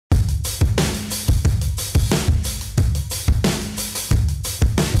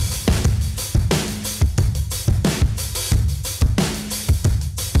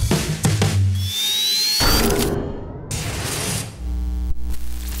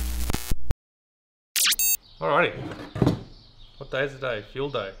Alrighty. What day is today? Fuel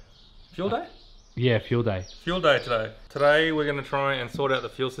day. Fuel day? Yeah, fuel day. Fuel day today. Today we're going to try and sort out the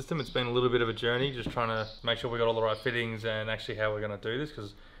fuel system. It's been a little bit of a journey, just trying to make sure we got all the right fittings and actually how we're going to do this,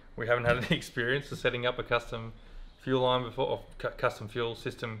 because we haven't had any experience of setting up a custom fuel line before, or custom fuel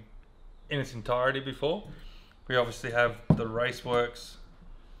system in its entirety before. We obviously have the Raceworks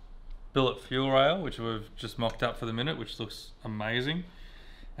billet fuel rail, which we've just mocked up for the minute, which looks amazing.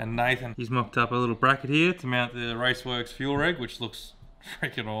 And Nathan, he's mocked up a little bracket here to mount the Raceworks fuel reg, which looks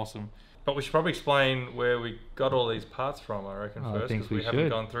freaking awesome. But we should probably explain where we got all these parts from, I reckon, first, because we haven't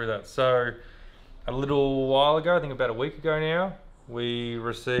gone through that. So, a little while ago, I think about a week ago now, we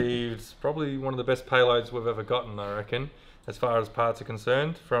received probably one of the best payloads we've ever gotten, I reckon, as far as parts are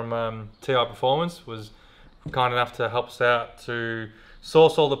concerned, from Tiperformance. Was kind enough to help us out to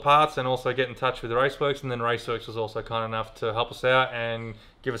source all the parts and also get in touch with Raceworks, and then Raceworks was also kind enough to help us out and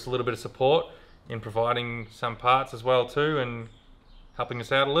give us a little bit of support in providing some parts as well too, and helping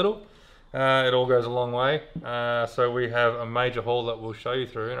us out a little. It all goes a long way. So we have a major haul that we'll show you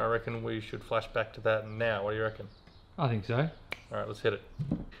through, and I reckon we should flash back to that now. What do you reckon? I think so. Alright, let's hit it.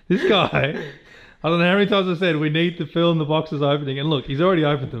 This guy, I don't know how many times I've said we need to film the boxes opening, and look, he's already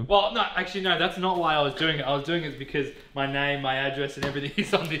opened them. Well, no, actually no, that's not why I was doing it. I was doing it because my name, my address and everything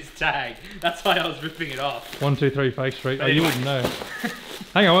is on this tag. That's why I was ripping it off. 123 Fake Street. Oh, you wouldn't know.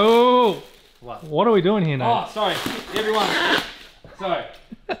 Hang on, whoa. What are we doing here now? Oh, sorry, everyone. Sorry.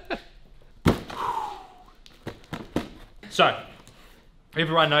 So,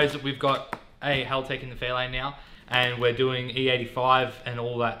 everyone knows that we've got a Haltech in the Fairlane now, and we're doing E85 and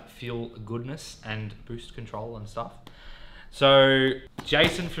all that fuel goodness and boost control and stuff. So,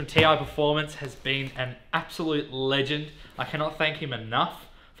 Jason from Tiperformance has been an absolute legend. I cannot thank him enough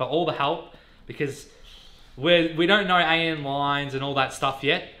for all the help, because we don't know AN lines and all that stuff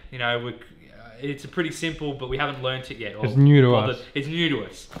yet. You know, it's pretty simple, but we haven't learnt it yet. It's new to us. It's new to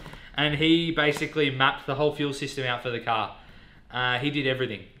us. And he basically mapped the whole fuel system out for the car. He did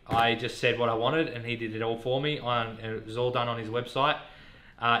everything. I just said what I wanted, and he did it all for me. It was all done on his website.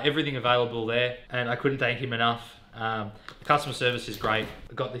 Everything available there, and I couldn't thank him enough. Customer service is great.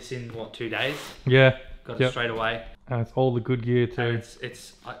 I got this in, what, 2 days? Yeah. Got it straight away. And it's all the good gear too. And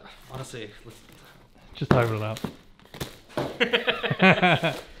honestly... Just open it up.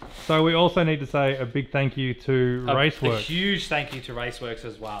 So we also need to say a big thank you to Raceworks. A huge thank you to Raceworks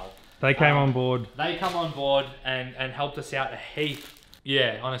as well. They came on board. They come on board and helped us out a heap.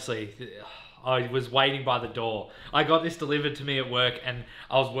 Yeah, honestly, I was waiting by the door. I got this delivered to me at work, and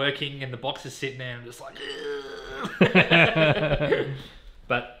I was working, and the box is sitting there, and I'm just like...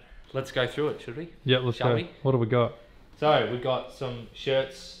 But let's go through it, should we? Yeah, let's go. What do we got? So we've got some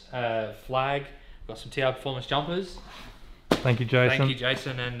shirts, flag, we've got some Tiperformance jumpers. Thank you, Jason. Thank you,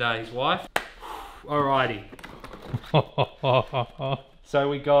 Jason and his wife. Alrighty. So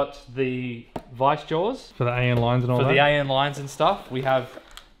we got the vice jaws. For the AN lines and all that? For the AN lines and stuff. We have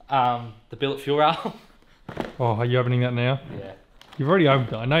the billet fuel rail. Oh, are you opening that now? Yeah. You've already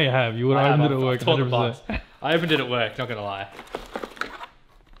opened it. I know you have. You would have opened it at work. 100%. I opened it at work, not gonna lie.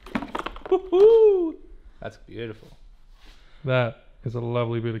 Woohoo! That's beautiful. That is a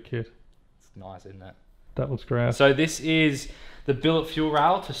lovely bit of kit. It's nice, isn't it? That looks great. So this is the billet fuel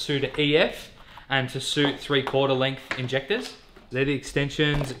rail to suit an EF and to suit 3/4 length injectors. They're the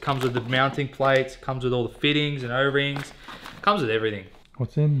extensions. It comes with the mounting plates. It comes with all the fittings and O-rings. It comes with everything.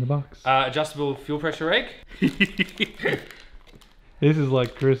 What's in the box? Adjustable fuel pressure reg. This is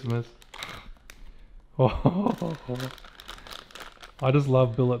like Christmas. Oh, I just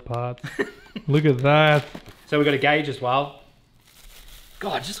love billet parts. Look at that. So we've got a gauge as well.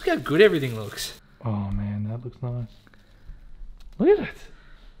 God, just look how good everything looks. Oh man, that looks nice. Look at it.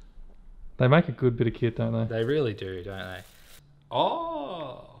 They make a good bit of kit, don't they? They really do, don't they?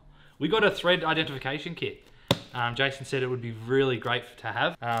 Oh, we got a thread identification kit. Jason said it would be really great to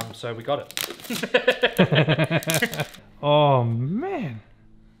have, so we got it. Oh man.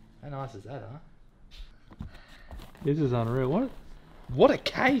 How nice is that, huh? This is unreal. What a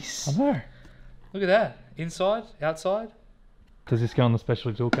case. I know. Look at that. Inside, outside. Does this go on the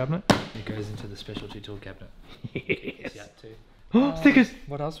specialty tool cabinet? It goes into the specialty tool cabinet. Yes. Yeah, too. Stickers.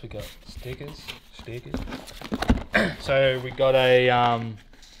 What else we got? Stickers. So we got a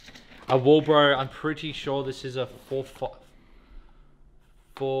Walbro. I'm pretty sure this is a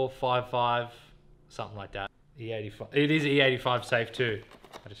 455, something like that. E85. It is E85 safe too.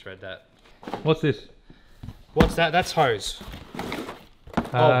 I just read that. What's this? What's that? That's hose.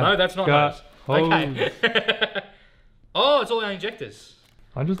 Oh no, that's not hose. Okay. Oh, it's all our injectors.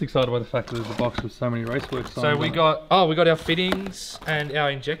 I'm just excited by the fact that there's a box with so many Raceworks on. So we got our fittings and our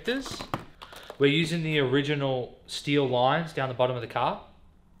injectors. we're using the original steel lines down the bottom of the car.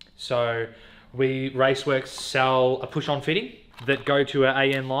 So Raceworks sell a push-on fitting that go to an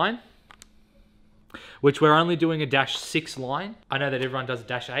AN line, which we're only doing a -6 line. I know that everyone does a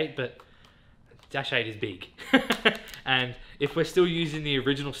 -8, but -8 is big. And if we're still using the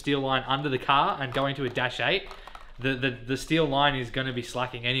original steel line under the car and going to a -8, the steel line is going to be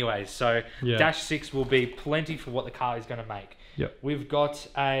slacking anyways. So -6 will be plenty for what the car is going to make. Yep. We've got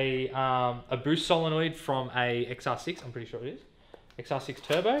a boost solenoid from a XR6, I'm pretty sure it is. XR6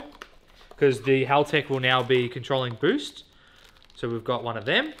 Turbo, because the Haltech will now be controlling boost. So we've got one of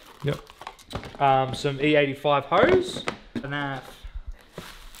them. Yep. Some E85 hose. And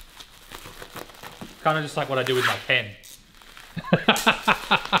kind of just like what I do with my pen.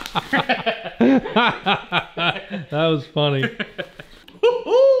 That was funny.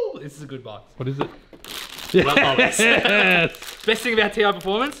 This is a good box. What is it? Lollies. Yes. Best thing about TI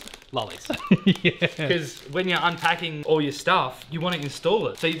Performance? Lollies. Yeah. Because when you're unpacking all your stuff, you want to install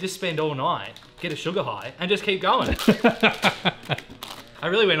it. So you just spend all night, get a sugar high, and just keep going. I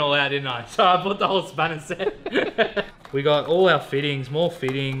really went all out, didn't I? So I bought the whole spanner set. We got all our fittings, more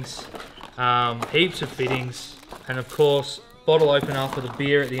fittings, heaps of fittings, and of course, bottle opener for the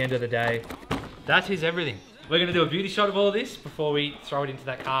beer at the end of the day. That is everything. We're going to do a beauty shot of all of this before we throw it into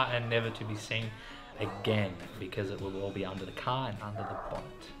that car and never to be seen again, because it will all be under the car and under the bonnet.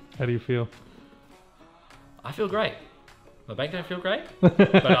 How do you feel? I feel great. My bank don't feel great,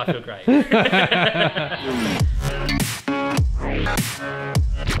 but I feel great.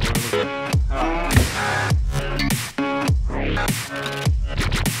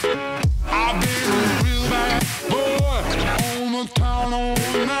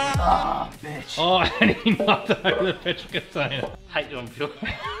 Bitch. Oh, and he knocked over the petrol container. Hate doing fuel.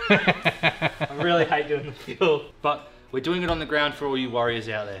 I really hate doing the fuel. But we're doing it on the ground for all you warriors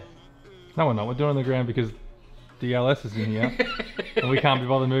out there. No, we're not. We're doing it on the ground because the LS is in here and we can't be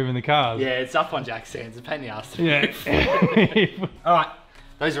bothered moving the cars. Yeah, it's up on jack stands. It's a pain in the ass. Yeah. Alright,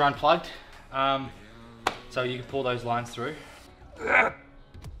 those are unplugged. So you can pull those lines through.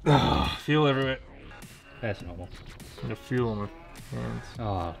 Oh, fuel everywhere. That's normal. The fuel on my hands.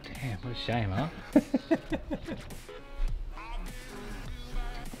 Oh, damn, what a shame, huh?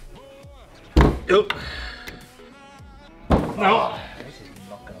 Oop. No. Oh, this is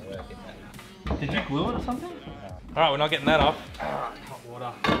not going to work, is it? Did you glue it or something? Alright, we're not getting that off. Hot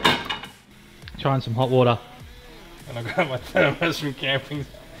water. Trying some hot water. And I got my thermos from camping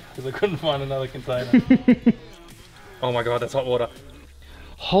because I couldn't find another container. Oh my god, that's hot water.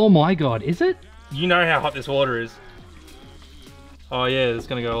 Oh my god, is it? You know how hot this water is. Oh yeah, it's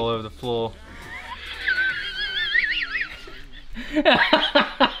gonna go all over the floor.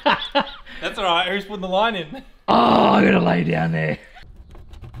 That's alright, who's putting the line in? Oh, I'm gonna lay down there.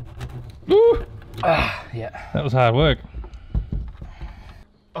 Woo! Yeah. That was hard work.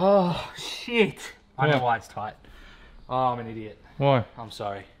 Oh, shit. I know What? why it's tight. Oh, I'm an idiot. Why? I'm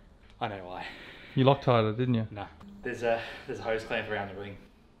sorry. I know why. You Loctited it, didn't you? No. There's a hose clamp around the ring.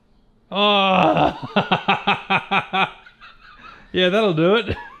 Oh! Yeah, that'll do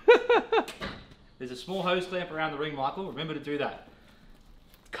it. There's a small hose clamp around the ring, Michael. Remember to do that.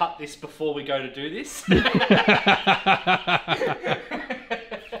 Cut this before we go to do this.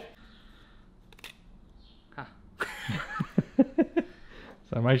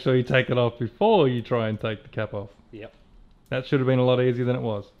 So make sure you take it off before you try and take the cap off. Yep. That should have been a lot easier than it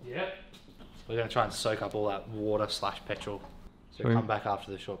was. Yep. We're going to try and soak up all that water / petrol. So Sweet. come back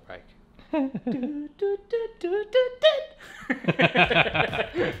after the short break.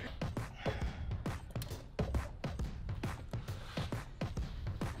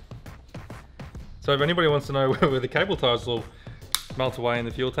 So if anybody wants to know where the cable ties will melt away in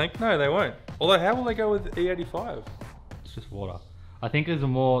the fuel tank, no, they won't. Although, how will they go with E85? It's just water. I think there's a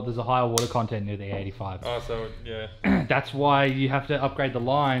higher water content near the E85. Oh, so yeah. That's why you have to upgrade the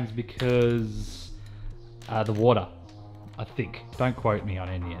lines, because the water, I think. Don't quote me on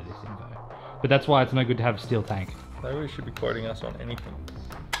any of this info. But that's why it's no good to have a steel tank. They really should be quoting us on anything.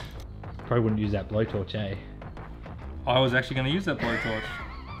 Probably wouldn't use that blowtorch, eh? I was actually going to use that blowtorch.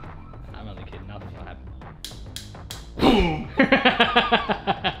 I'm only kidding, nothing will happen.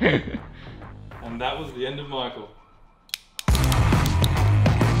 And that was the end of Michael.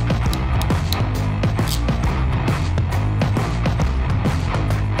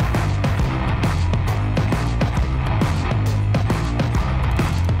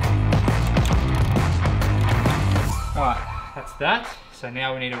 Alright, that's that. So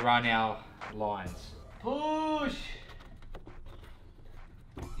now we need to run our lines. Push!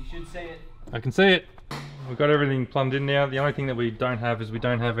 You should see it. I can see it. we've got everything plumbed in now. The only thing that we don't have is we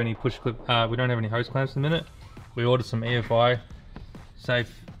don't have any push clip, we don't have any hose clamps in the minute. We ordered some EFI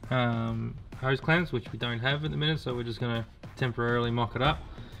safe hose clamps, which we don't have at the minute, so we're just gonna temporarily mock it up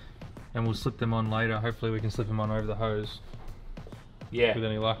and we'll slip them on later. Hopefully we can slip them on over the hose. Yeah. With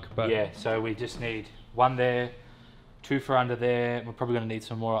any luck. But yeah, so we just need one there, 2 for under there. We're probably gonna need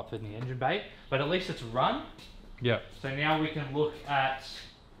some more up in the engine bay, but at least it's run. Yeah. So now we can look at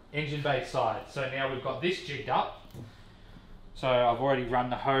engine bay side. So now we've got this jigged up. So I've already run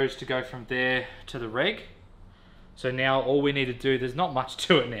the hose to go from there to the reg. So now all we need to do, there's not much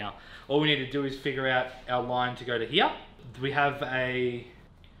to it now. All we need to do is figure out our line to go to here. We have a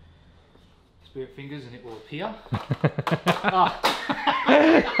spirit fingers and it will appear.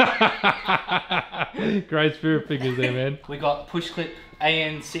 Great spirit fingers there, man. We got push clip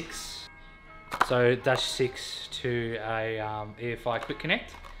AN6. So -6 to a EFI quick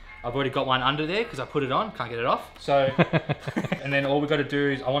connect. I've already got one under there because I put it on, can't get it off. So, and then all we got to do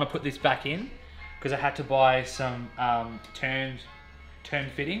is I want to put this back in because I had to buy some turn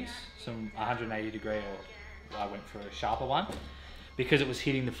fittings, some 180 degree, or I went for a sharper one because it was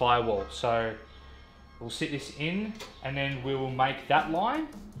hitting the firewall. So we'll sit this in and then we will make that line.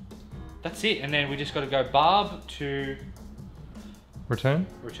 That's it. And then we just got to go barb to return.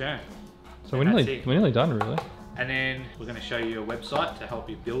 So we're nearly done, really. And then we're going to show you a website to help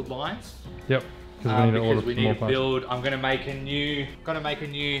you build lines. Yep. Because we need to build. I'm going to make a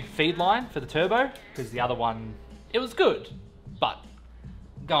new feed line for the turbo because the other one it was good, but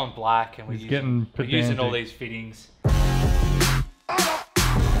going black and we're using all these fittings.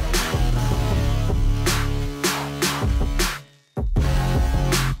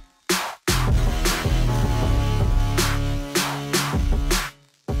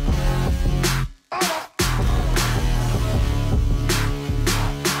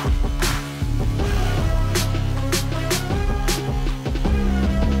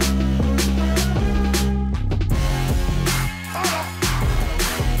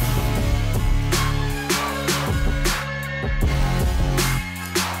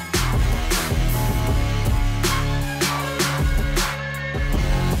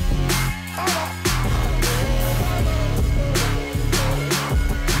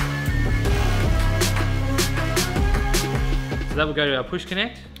 So that will go to our push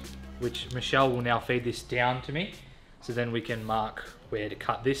connect, which Michelle will now feed this down to me. So then we can mark where to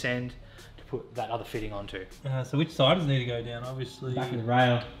cut this end to put that other fitting onto. So which side does it need to go down? Obviously. Back of the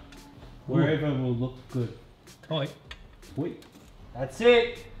rail. Wherever will look good. Tight. Wait. That's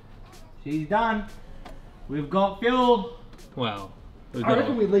it. She's done. We've got fuel. Wow. I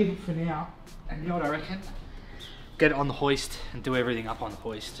reckon we leave it for now. And you know what I reckon? Get it on the hoist and do everything up on the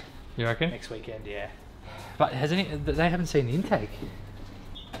hoist. You reckon? Next weekend, yeah. But they haven't seen the intake.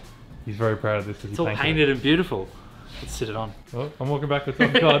 He's very proud of this. It's all painted and beautiful. Let's sit it on. Oh, I'm walking backwards. Oh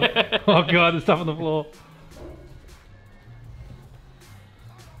god. Oh god, there's stuff on the floor.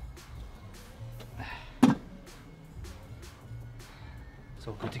 It's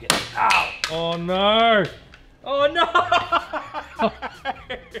all good to get. Ow! Oh no! Oh no!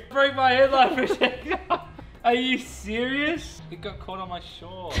 Broke my headlight protector. Are you serious? It got caught on my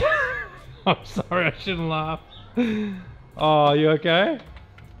shore. I'm sorry, I shouldn't laugh. Oh, you okay?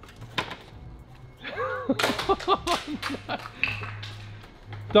 No.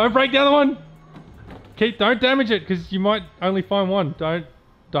 Don't break the other one. Don't damage it, because you might only find one. Don't.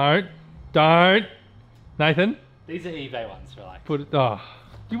 Nathan. These are eBay ones for like. Put it. Oh,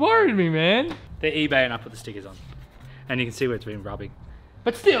 you worried me, man. They're eBay, and I put the stickers on, and you can see where it's been rubbing.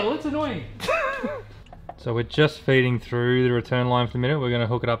 But still, it's annoying. So we're just feeding through the return line for a minute. We're going to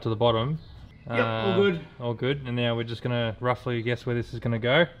hook it up to the bottom. Yep, all good. All good. And now we're just going to roughly guess where this is going to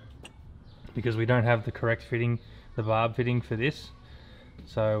go, because we don't have the correct fitting, the barb fitting for this.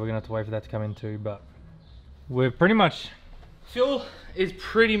 So we're going to have to wait for that to come in too, but we're pretty much... Fuel is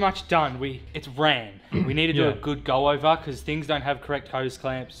pretty much done. It's ran. We need to do a good go over because things don't have correct hose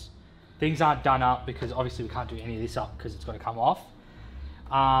clamps. Things aren't done up because obviously we can't do any of this up because it's got to come off.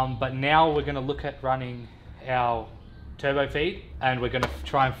 But now we're going to look at running our turbo feed and we're going to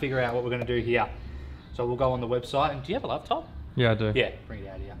try and figure out what we're going to do here. So we'll go on the website. And do you have a laptop? Yeah, I do. Yeah, bring it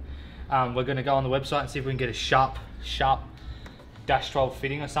out here. We're going to go on the website and see if we can get a sharp dash 12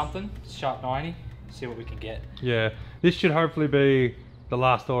 fitting or something, sharp 90, see what we can get. Yeah, this should hopefully be the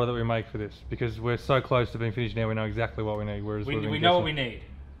last order that we make for this, because we're so close to being finished now. We know exactly what we need. Whereas we know what we need.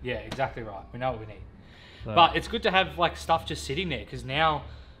 Yeah, exactly right. We know what we need. So. But it's good to have like stuff just sitting there, because now,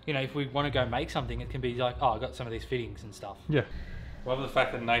 you know, if we want to go make something, it can be like, oh, I got some of these fittings and stuff. Yeah. Love the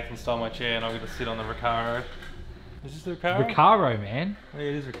fact that Nathan stole my chair and I'm going to sit on the Recaro. Is this the Recaro? Recaro, man. Yeah,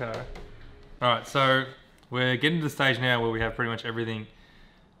 it is Recaro. Alright, so we're getting to the stage now where we have pretty much everything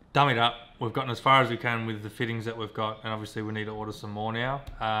dummied up. We've gotten as far as we can with the fittings that we've got, and obviously we need to order some more now.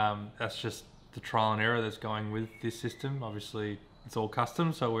 That's just the trial and error that's going with this system. Obviously it's all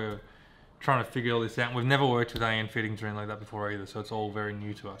custom, so we're trying to figure all this out. We've never worked with AN fittings or anything like that before either, so it's all very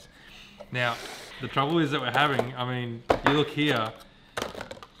new to us. Now, the trouble is that we're having, I mean, you look here,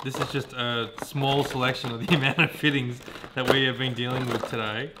 this is just a small selection of the amount of fittings that we have been dealing with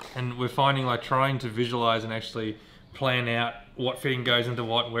today. And we're finding like trying to visualize and actually plan out what fitting goes into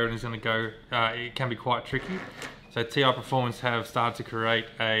what, where it is going to go, it can be quite tricky. So Tiperformance have started to create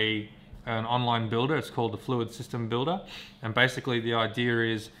an online builder. It's called the Fluid System Builder. And basically the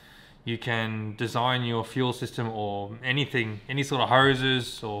idea is you can design your fuel system or anything, any sort of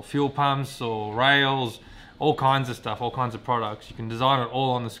hoses or fuel pumps or rails, all kinds of stuff, all kinds of products. You can design it all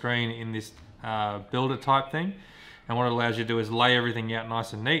on the screen in this builder type thing. And what it allows you to do is lay everything out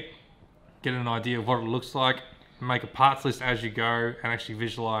nice and neat, get an idea of what it looks like, make a parts list as you go, and actually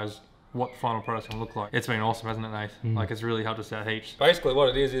visualize what the final product's gonna look like. It's been awesome, hasn't it, Nate? Like, it's really helped us out heaps. Basically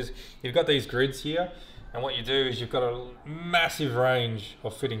what it is you've got these grids here, and what you do is you've got a massive range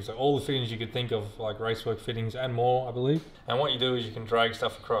of fittings, so all the fittings you could think of, like Raceworks fittings and more, I believe. And what you do is you can drag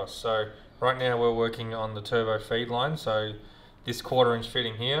stuff across. So right now we're working on the turbo feed line, so this 1/4 inch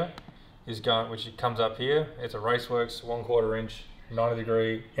fitting here is going, which comes up here. It's a Raceworks 1/4 inch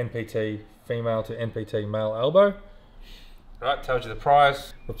 90-degree NPT female to NPT male elbow. Right, tells you the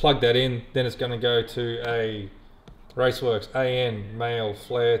price. We'll plug that in, then it's going to go to a Raceworks AN male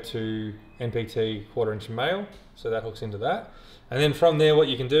flare to NPT 1/4 inch male, so that hooks into that. And then from there what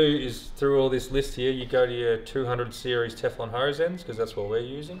you can do is through all this list here, you go to your 200 series Teflon hose ends, because that's what we're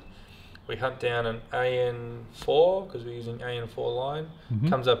using. We hunt down an AN4 because we're using AN4 line.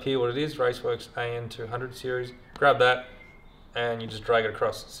 Comes up here what it is, Raceworks AN200 series. Grab that and you just drag it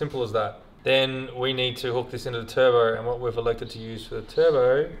across. Simple as that. Then we need to hook this into the turbo, and what we've elected to use for the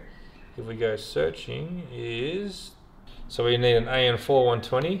turbo, if we go searching, is, so we need an AN4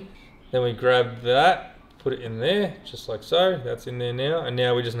 120. Then we grab that, put it in there, just like so. That's in there now, and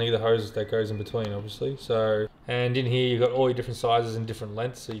now we just need the hoses that goes in between, obviously. So, and in here you've got all your different sizes and different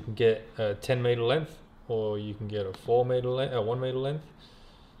lengths, so you can get a 10 meter length, or you can get a 4 meter length, 1 meter length.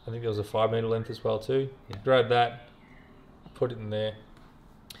 I think there was a 5 meter length as well too. Yeah. Grab that, put it in there.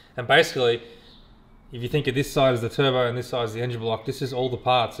 And basically, if you think of this side as the turbo and this side as the engine block, this is all the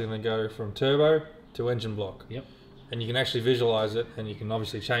parts that are going to go from turbo to engine block. Yep. And you can actually visualize it, and you can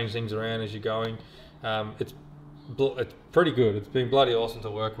obviously change things around as you're going. It's pretty good. It's been bloody awesome to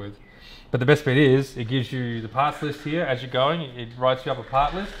work with. But the best bit is, it gives you the parts list here as you're going. It writes you up a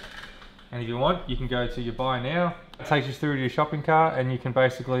part list. And if you want, you can go to your buy now. It takes you through to your shopping cart, and you can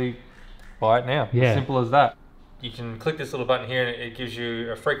basically buy it now. Yeah. As simple as that. You can click this little button here, and it gives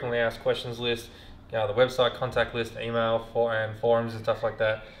you a frequently asked questions list, the website contact list, email, and forums and stuff like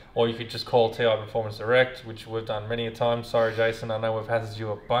that. Or you could just call Tiperformance direct, which we've done many a time. Sorry, Jason, I know we've hassled you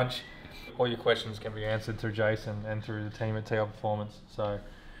a bunch. All your questions can be answered through Jason and through the team at Tiperformance. So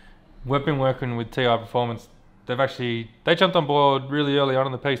we've been working with Tiperformance. They jumped on board really early on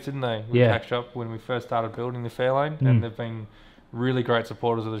in the piece, didn't they? With Hackshop when we first started building the Fairlane, and they've been really great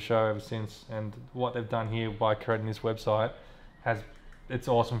supporters of the show ever since. And what they've done here by creating this website it's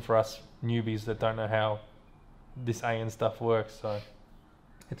awesome for us newbies that don't know how this AN stuff works. So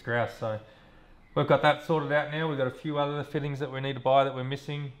it's grouse. So we've got that sorted out now. We've got a few other fittings that we need to buy that we're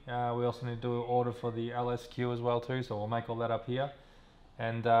missing. We also need to do an order for the LSQ as well too, so we'll make all that up here,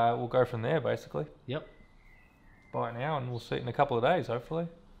 and we'll go from there basically. Yep. Buy it now, and we'll see it in a couple of days hopefully.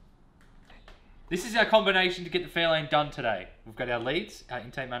 This is our combination to get the Fairlane done today. We've got our leads, our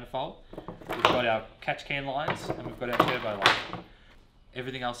intake manifold, we've got our catch can lines, and we've got our turbo line.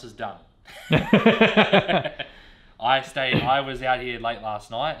 Everything else is done. I was out here late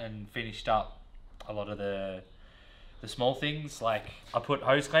last night and finished up a lot of the small things. Like I put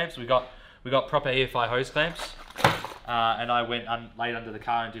hose clamps. We got proper EFI hose clamps, and I went laid under the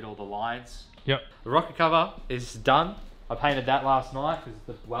car and did all the lines. Yep. The rocker cover is done. I painted that last night because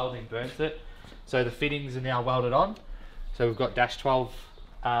the welding burnt it. So the fittings are now welded on. So we've got -12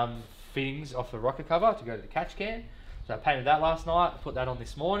 fittings off the rocker cover to go to the catch can. So I painted that last night, put that on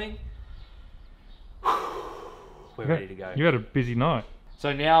this morning. We're ready to go. You had a busy night.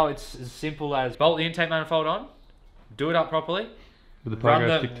 So now it's as simple as bolt the intake manifold on, do it up properly, with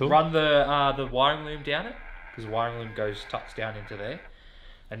the run the wiring loom down it, because the wiring loom tucks down into there,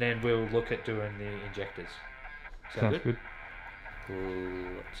 and then we'll look at doing the injectors. Sounds good.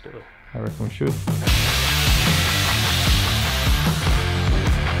 Let's do it. I reckon we should.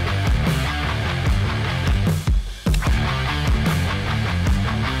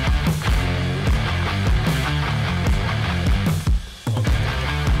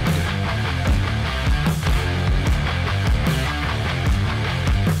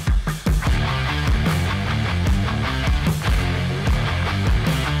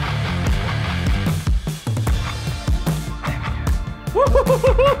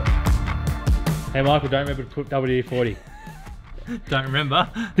 Hey Michael, don't remember to put WD-40. Don't remember.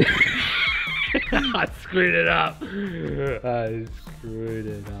 I screwed it up. I screwed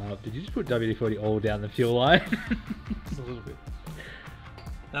it up. Did you just put WD-40 all down the fuel line? Just a little bit.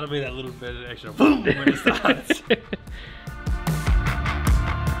 That'll be that little bit of extra boom when it starts.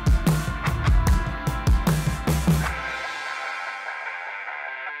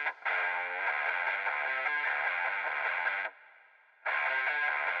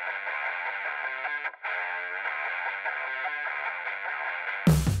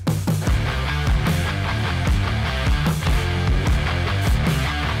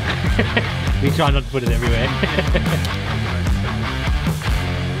 We try not to put it everywhere.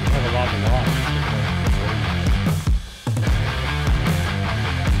 Have a lively life.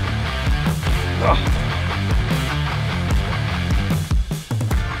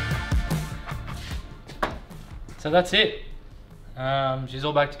 So that's it. She's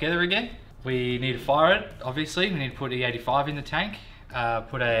all back together again. We need to fire it, obviously. We need to put E85 in the tank,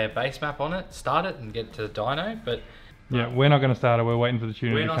 put a base map on it, start it and get it to the dyno. But Yeah, we're not going to start it. We're waiting for the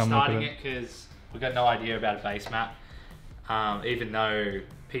tuner we're to not come look at starting it. it because we've got no idea about a base map. Even though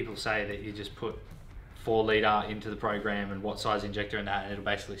people say that you just put 4 litre into the program and what size injector and that, and it'll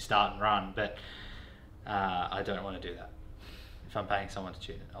basically start and run. But I don't want to do that. If I'm paying someone to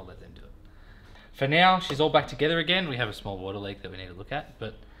tune it, I'll let them do it. For now, she's all back together again. We have a small water leak that we need to look at,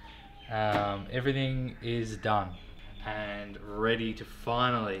 but everything is done and ready to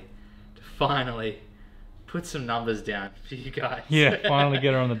finally put some numbers down for you guys. Yeah, finally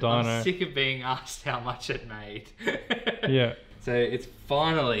get her on the dyno. I'm sick of being asked how much it made. Yeah. So it's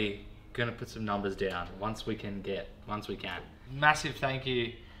finally gonna put some numbers down once we can. Massive thank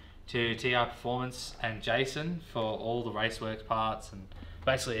you to Tiperformance and Jason for all the Raceworks parts and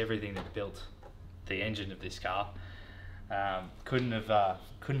basically everything that built the engine of this car. Couldn't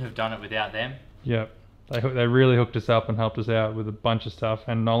have done it without them. Yeah. They really hooked us up and helped us out with a bunch of stuff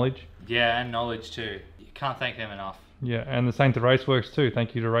and knowledge. Yeah, and knowledge too. You can't thank them enough. Yeah, and the same to Raceworks too.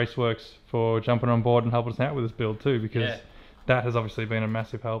 Thank you to Raceworks for jumping on board and helping us out with this build too, because that has obviously been a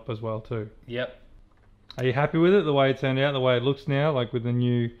massive help as well too. Yep. Are you happy with it, the way it turned out, the way it looks now, like with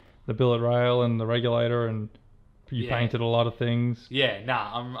the billet rail and the regulator, and you painted a lot of things? Yeah,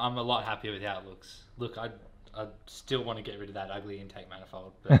 nah, I'm a lot happier with how it looks. Look, I still want to get rid of that ugly intake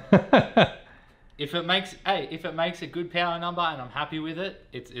manifold, but if it makes a good power number and I'm happy with it,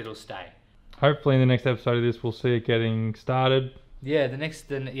 it'll stay. Hopefully in the next episode of this we'll see it getting started. Yeah, the next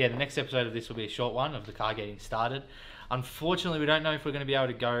episode of this will be a short one of the car getting started. Unfortunately, we don't know if we're going to be able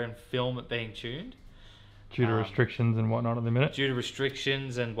to go and film it being tuned. Due to restrictions and whatnot at the minute. Due to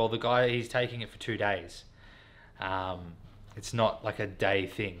restrictions, and well, the guy, he's taking it for 2 days. It's not like a day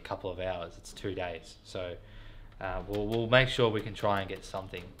thing, couple of hours. It's 2 days. So we'll make sure we can try and get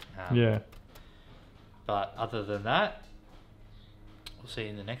something. Yeah. But other than that, we'll see you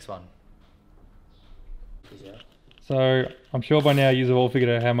in the next one. Peace out. So I'm sure by now you have all figured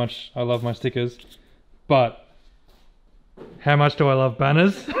out how much I love my stickers, but how much do I love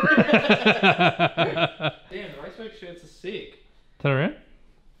banners? Damn, the Raceworks shirts are sick. Turn around.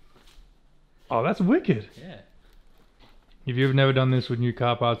 Oh, that's wicked. Yeah. If you've never done this with new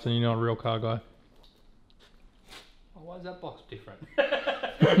car parts and you're not a real car guy. Oh, why is that box different? We'll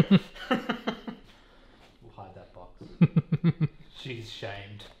hide that box. She's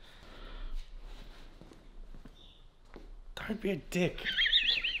shamed. Don't be a dick.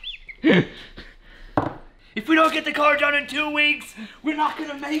 If we don't get the car done in 2 weeks, we're not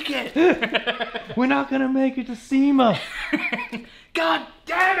gonna make it. We're not gonna make it to SEMA. God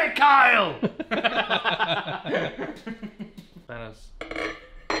damn it, Kyle! Spanners.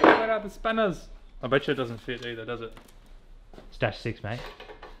 Where are the spanners? I bet you it doesn't fit either, does it? It's dash 6, mate.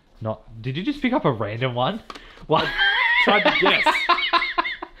 Not. Did you just pick up a random one? What? Tried to guess.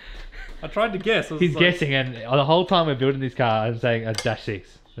 I tried to guess. He's guessing, and the whole time we're building this car, I'm saying a dash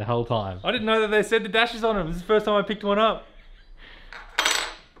 6. The whole time. I didn't know that they said the dashes on them. This is the first time I picked one up.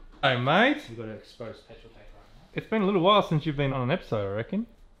 Hey, mate. We've got to expose petrol tank right now. It's been a little while since you've been on an episode, I reckon.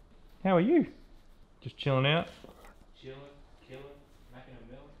 How are you? Just chilling out? Chilling, killing, making a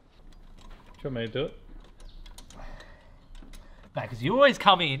mill. Do you want me to do it? Mate, because you always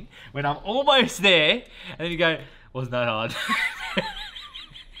come in when I'm almost there, and then you go, wasn't that hard?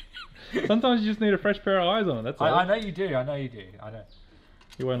 Sometimes you just need a fresh pair of eyes on it, that's all. I know you do, I know.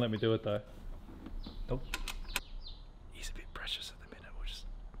 You won't let me do it though. Nope. He's a bit precious at the minute.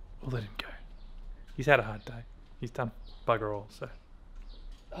 We'll let him go. He's had a hard day. He's done bugger all, so.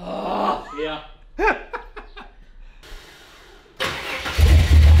 Oh, yeah.